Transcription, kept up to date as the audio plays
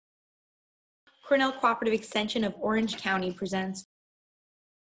Cornell Cooperative Extension of Orange County presents.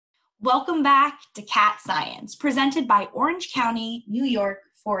 Welcome back to Cat Science, presented by Orange County, New York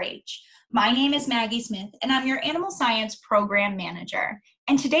 4-H. My name is Maggie Smith, and I'm your Animal Science Program Manager.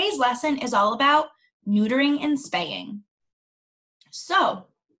 And today's lesson is all about neutering and spaying. So,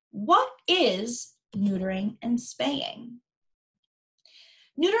 what is neutering and spaying?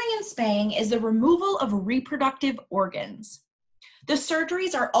 Neutering and spaying is the removal of reproductive organs. The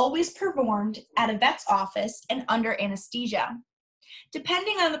surgeries are always performed at a vet's office and under anesthesia.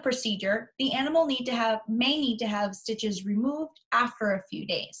 Depending on the procedure, the animal may need to have stitches removed after a few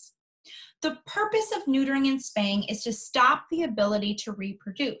days. The purpose of neutering and spaying is to stop the ability to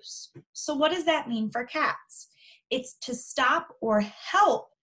reproduce. So what does that mean for cats? It's to stop or help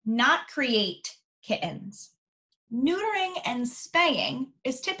not create kittens. Neutering and spaying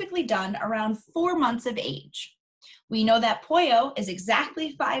is typically done around 4 months of age. We know that Pollo is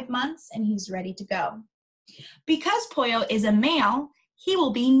exactly 5 months and he's ready to go. Because Pollo is a male, he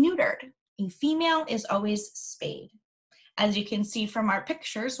will be neutered. A female is always spayed. As you can see from our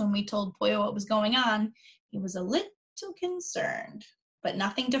pictures, when we told Pollo what was going on, he was a little concerned, but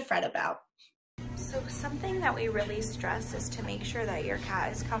nothing to fret about. So something that we really stress is to make sure that your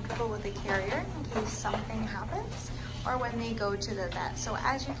cat is comfortable with the carrier in case something happens or when they go to the vet. So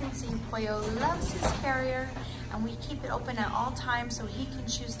as you can see, Pollo loves his carrier and we keep it open at all times so he can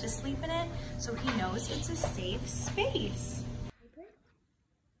choose to sleep in it so he knows it's a safe space.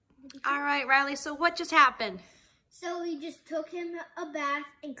 All right, Riley, so what just happened? So we just took him a bath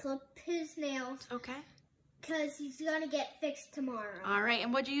and clipped his nails. Okay. Because he's going to get fixed tomorrow. All right,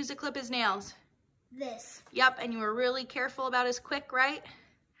 and what'd you use to clip his nails? This. Yep, and you were really careful about his quick, right?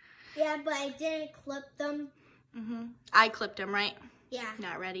 Yeah, but I didn't clip them. I clipped him, right? Yeah.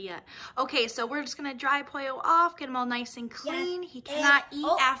 Not ready yet. Okay, so we're just gonna dry Pollo off, get him all nice and clean. Yeah. He cannot eat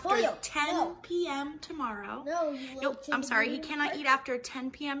after Pollo, 10 p.m. tomorrow. No, Nope, I'm sorry, he cannot eat after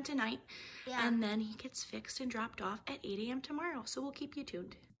 10 p.m. tonight. Yeah. And then he gets fixed and dropped off at 8 a.m. tomorrow, so we'll keep you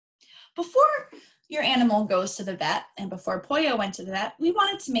tuned. Before your animal goes to the vet and before Pollo went to the vet, we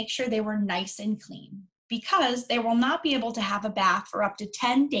wanted to make sure they were nice and clean because they will not be able to have a bath for up to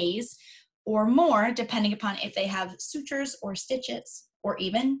 10 days or more, depending upon if they have sutures or stitches or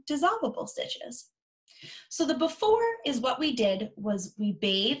even dissolvable stitches. So the before is what we did was we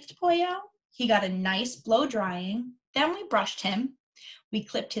bathed Pollo. He got a nice blow drying. Then we brushed him. We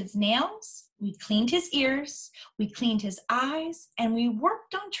clipped his nails. We cleaned his ears. We cleaned his eyes, and we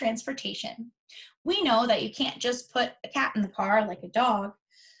worked on transportation. We know that you can't just put a cat in the car like a dog,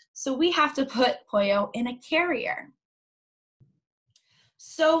 so we have to put Pollo in a carrier.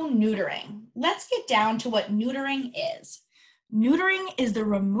 So neutering. Let's get down to what neutering is. Neutering is the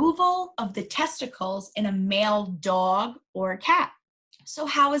removal of the testicles in a male dog or cat. So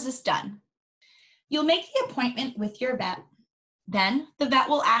how is this done? You'll make the appointment with your vet. Then the vet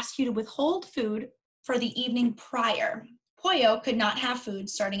will ask you to withhold food for the evening prior. Pollo could not have food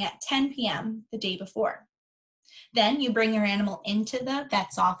starting at 10 p.m. the day before. Then you bring your animal into the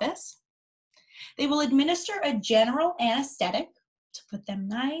vet's office. They will administer a general anesthetic to put them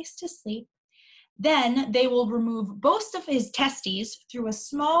nice to sleep. Then they will remove both of his testes through a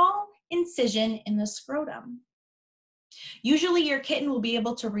small incision in the scrotum. Usually your kitten will be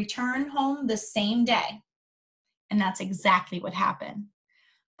able to return home the same day. And that's exactly what happened.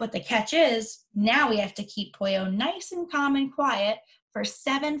 But the catch is, now we have to keep Pollo nice and calm and quiet for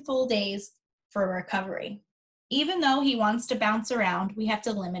 7 full days for recovery. Even though he wants to bounce around, we have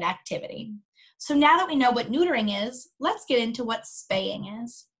to limit activity. So now that we know what neutering is, let's get into what spaying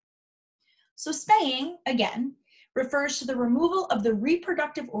is. So spaying, again, refers to the removal of the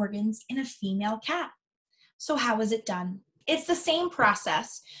reproductive organs in a female cat. So how is it done? It's the same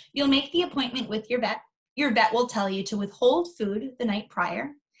process. You'll make the appointment with your vet. Your vet will tell you to withhold food the night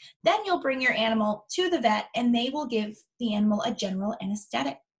prior. Then you'll bring your animal to the vet and they will give the animal a general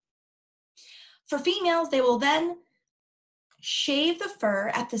anesthetic. For females, they will then shave the fur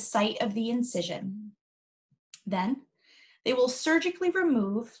at the site of the incision. Then they will surgically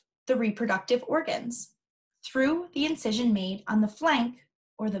remove the reproductive organs through the incision made on the flank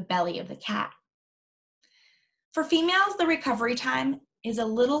or the belly of the cat. For females, the recovery time is a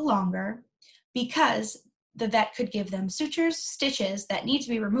little longer because the vet could give them sutures, stitches that need to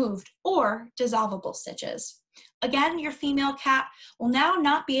be removed, or dissolvable stitches. Again, your female cat will now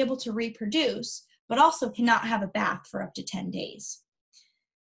not be able to reproduce, but also cannot have a bath for up to 10 days.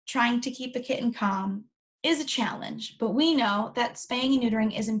 Trying to keep a kitten calm is a challenge, but we know that spaying and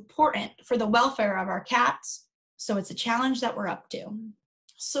neutering is important for the welfare of our cats, so it's a challenge that we're up to.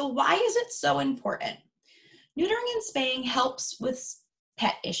 So why is it so important? Neutering and spaying helps with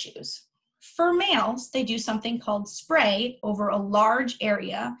pet issues. For males, they do something called spray over a large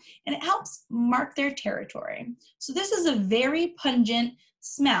area, and it helps mark their territory. So this is a very pungent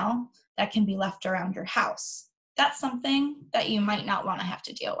smell that can be left around your house. That's something that you might not want to have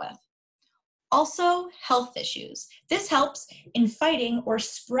to deal with. Also, health issues. This helps in fighting or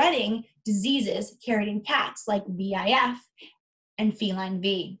spreading diseases carried in cats like VIF and feline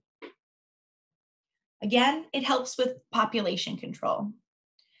V. Again, it helps with population control.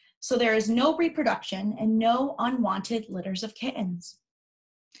 So there is no reproduction and no unwanted litters of kittens.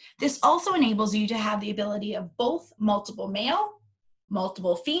 This also enables you to have the ability of both multiple male,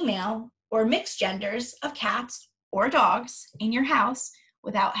 multiple female, or mixed genders of cats or dogs in your house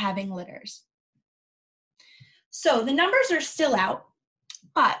without having litters. So the numbers are still out,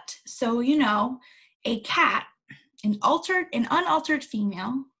 but so you know, a cat, an unaltered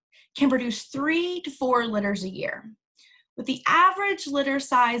female, can produce 3 to 4 litters a year, with the average litter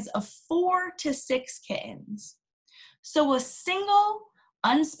size of 4 to 6 kittens. So a single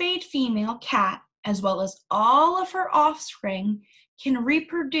unspayed female cat, as well as all of her offspring, can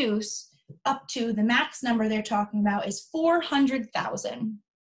reproduce up to, the max number they're talking about is 400,000.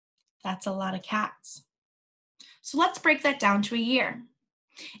 That's a lot of cats. So let's break that down to a year.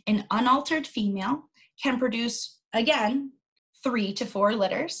 An unaltered female can produce, again, 3 to 4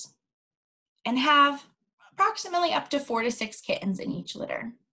 litters and have approximately up to 4 to 6 kittens in each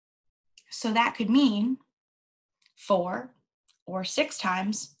litter. So that could mean 4 or 6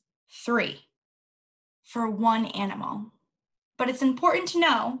 times 3 for one animal. But it's important to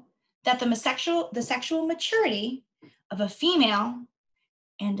know that the sexual maturity of a female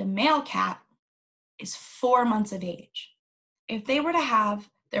and a male cat is 4 months of age. If they were to have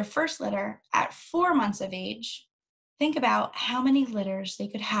their first litter at 4 months of age, think about how many litters they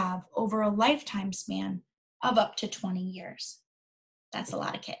could have over a lifetime span of up to 20 years. That's a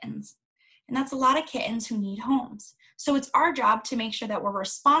lot of kittens. And that's a lot of kittens who need homes. So it's our job to make sure that we're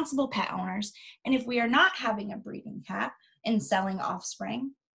responsible pet owners. And if we are not having a breeding cat and selling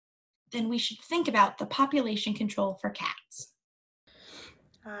offspring, then we should think about the population control for cats.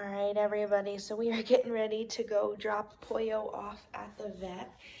 All right, everybody, so we are getting ready to go drop Pollo off at the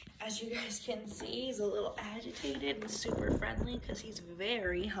vet. As you guys can see, he's a little agitated and super friendly because he's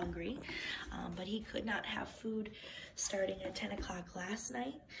very hungry, but he could not have food starting at 10 o'clock last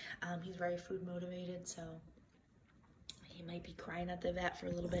night. He's very food motivated, so he might be crying at the vet for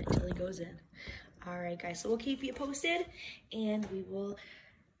a little bit until he goes in. All right, guys, so we'll keep you posted, and we will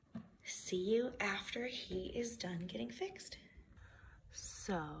see you after he is done getting fixed.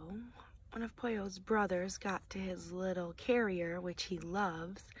 So, one of Pollo's brothers got to his little carrier, which he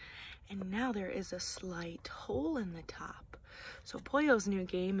loves, and now there is a slight hole in the top. So Pollo's new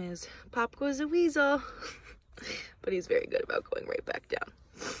game is Pop Goes a Weasel, but he's very good about going right back down.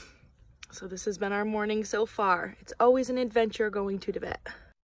 So this has been our morning so far. It's always an adventure going to the vet.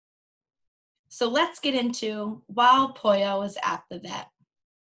 So let's get into while Pollo was at the vet.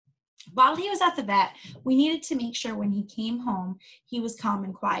 While he was at the vet, we needed to make sure when he came home, he was calm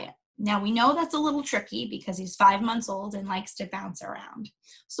and quiet. Now, we know that's a little tricky because he's 5 months old and likes to bounce around.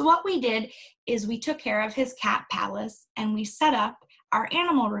 So what we did is we took care of his cat palace and we set up our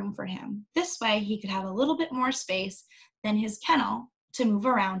animal room for him. This way, he could have a little bit more space than his kennel to move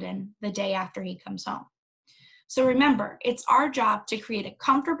around in the day after he comes home. So remember, it's our job to create a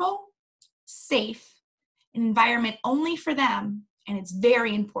comfortable, safe environment only for them. And it's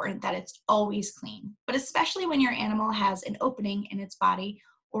very important that it's always clean, but especially when your animal has an opening in its body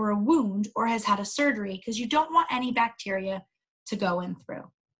or a wound or has had a surgery, because you don't want any bacteria to go in through.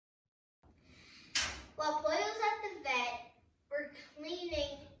 While Pollo's at the vet, we're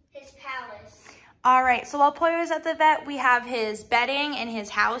cleaning his palace. All right, so while Pollo is at the vet, we have his bedding in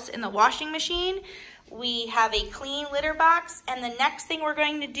his house in the washing machine. We have a clean litter box, and the next thing we're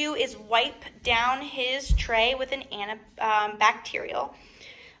going to do is wipe down his tray with an antibacterial.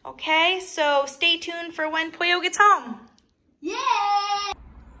 Okay, so stay tuned for when Pollo gets home. Yay!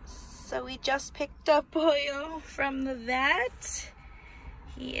 So we just picked up Pollo from the vet.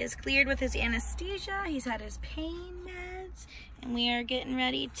 He is cleared with his anesthesia. He's had his pain meds, and we are getting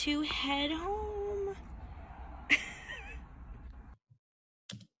ready to head home.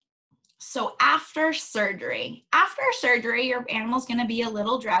 So after surgery, your animal's going to be a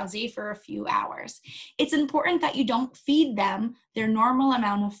little drowsy for a few hours. It's important that you don't feed them their normal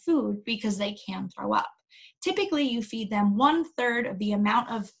amount of food because they can throw up. Typically, you feed them 1/3 of the amount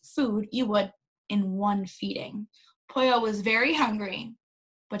of food you would in one feeding. Pollo was very hungry,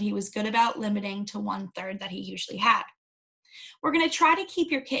 but he was good about limiting to 1/3 that he usually had. We're going to try to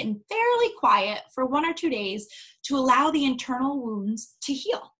keep your kitten fairly quiet for 1 or 2 days to allow the internal wounds to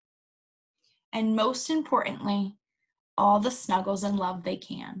heal. and most importantly, all the snuggles and love they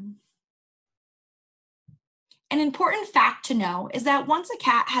can. An important fact to know is that once a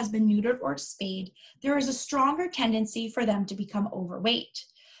cat has been neutered or spayed, there is a stronger tendency for them to become overweight.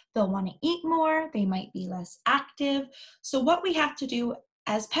 They'll want to eat more, they might be less active. So what we have to do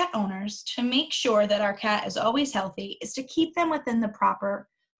as pet owners to make sure that our cat is always healthy is to keep them within the proper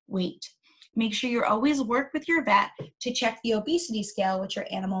weight. Make sure you always work with your vet to check the obesity scale which your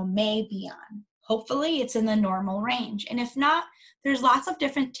animal may be on. Hopefully it's in the normal range, and if not, there's lots of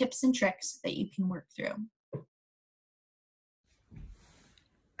different tips and tricks that you can work through.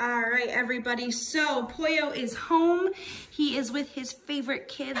 All right, everybody, so Pollo is home. He is with his favorite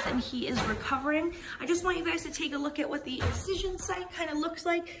kids and he is recovering. I just want you guys to take a look at what the incision site kind of looks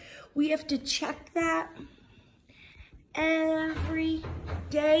like. We have to check that every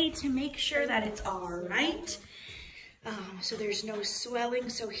day to make sure that it's all right. So there's no swelling,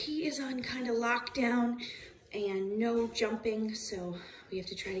 so he is on kind of lockdown and no jumping, so we have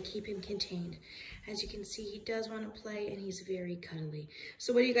to try to keep him contained. As you can see, he does want to play and he's very cuddly.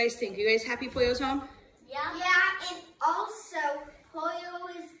 So what do you guys think? Are you guys happy Pollo's home? Yeah. Yeah, and also, Pollo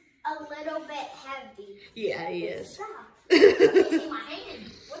is a little bit heavy. Yeah, he is. Stop. It's in my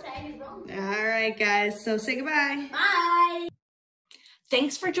hand. What the heck is wrong? All right, guys, so say goodbye. Bye.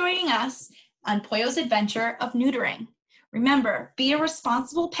 Thanks for joining us on Pollo's adventure of neutering. Remember, be a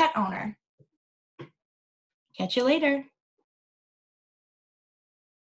responsible pet owner. Catch you later.